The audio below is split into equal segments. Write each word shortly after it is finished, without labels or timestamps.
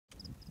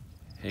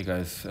Hey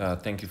guys,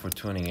 thank you for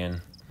tuning in.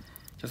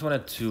 Just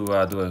wanted to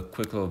do a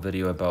quick little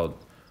video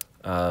about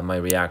my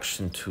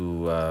reaction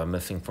to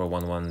Missing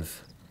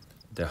 411's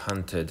The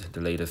Hunted, the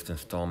latest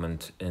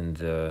installment in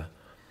the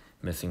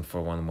Missing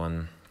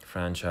 411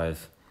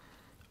 franchise.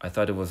 I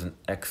thought it was an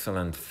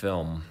excellent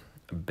film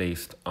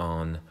based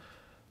on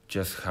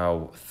just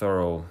how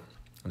thorough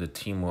the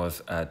team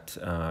was at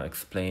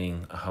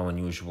explaining how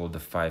unusual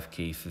the 5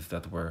 cases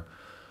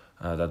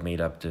that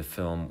made up the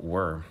film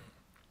were.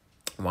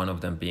 One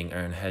of them being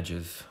Aaron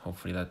Hedges.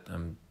 Hopefully that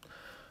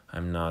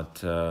I'm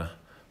not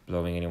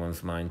blowing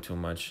anyone's mind too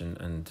much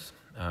and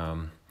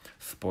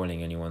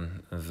spoiling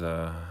anyone's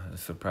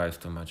surprise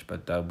too much.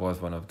 But that was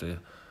one of the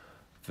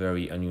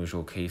very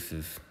unusual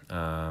cases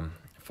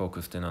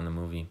focused in on the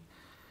movie.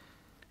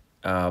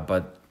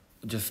 But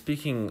just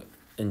speaking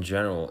in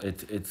general,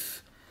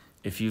 it's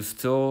if you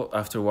still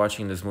after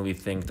watching this movie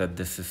think that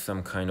this is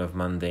some kind of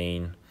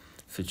mundane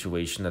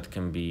situation that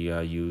can be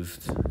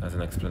used as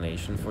an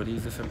explanation for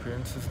these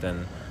disappearances,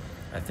 then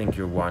I think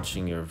you're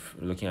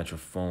looking at your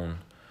phone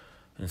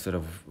instead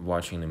of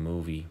watching the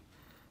movie.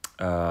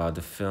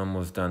 The film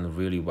was done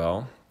really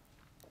well.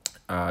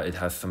 It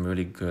has some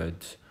really good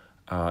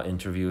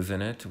interviews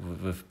in it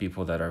with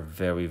people that are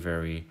very,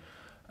 very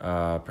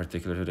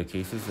particular to the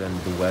cases, and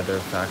the weather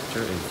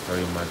factor is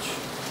very much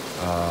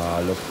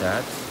looked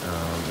at.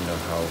 You know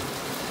how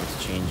it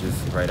changes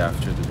right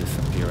after the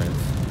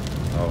disappearance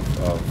of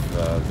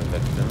the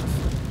victims,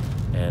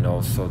 and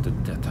also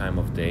the time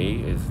of day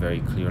is very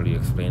clearly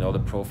explained. All the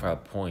profile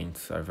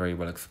points are very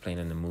well explained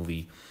in the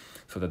movie,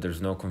 so that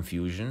there's no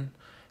confusion.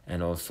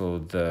 And also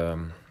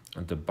the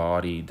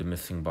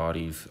missing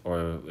bodies,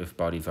 or if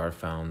bodies are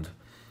found,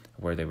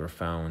 where they were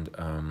found,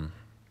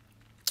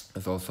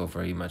 is also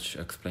very much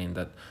explained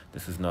that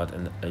this is not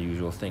a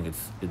usual thing.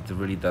 It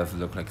really does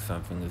look like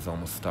something is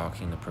almost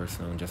stalking the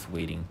person and just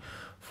waiting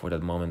for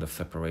that moment of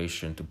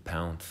separation to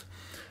pounce.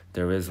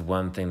 There is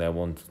one thing that I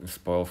won't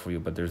spoil for you,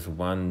 but there's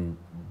one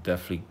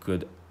definitely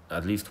good,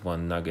 at least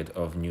one nugget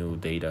of new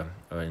data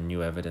or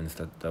new evidence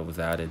that was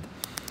added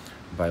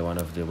by one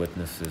of the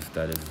witnesses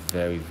that is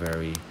very,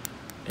 very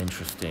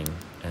interesting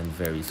and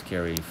very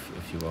scary,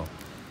 if you will.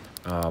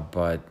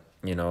 But,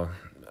 you know,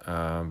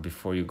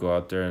 before you go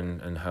out there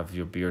and have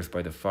your beers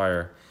by the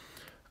fire,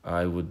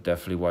 I would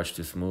definitely watch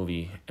this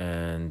movie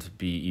and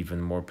be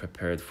even more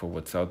prepared for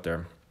what's out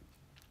there.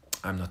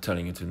 I'm not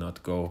telling you to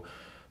not go,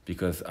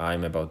 because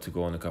I'm about to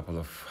go on a couple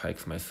of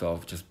hikes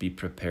myself. Just be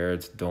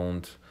prepared.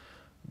 Don't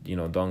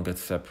get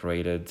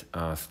separated.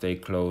 Stay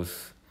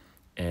close,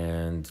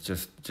 and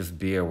just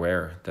be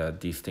aware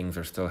that these things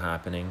are still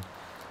happening.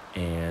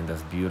 And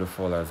as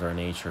beautiful as our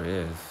nature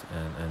is,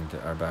 and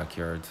our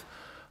backyards,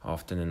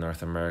 often in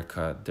North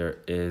America, there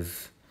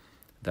is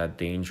that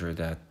danger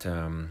that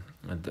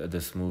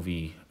this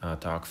movie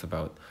talks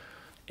about.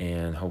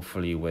 And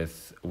hopefully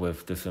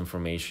with this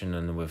information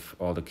and with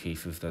all the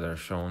cases that are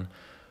shown,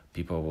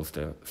 people will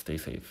stay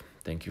safe.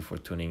 Thank you for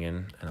tuning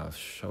in, and I'll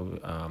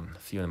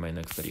see you in my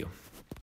next video.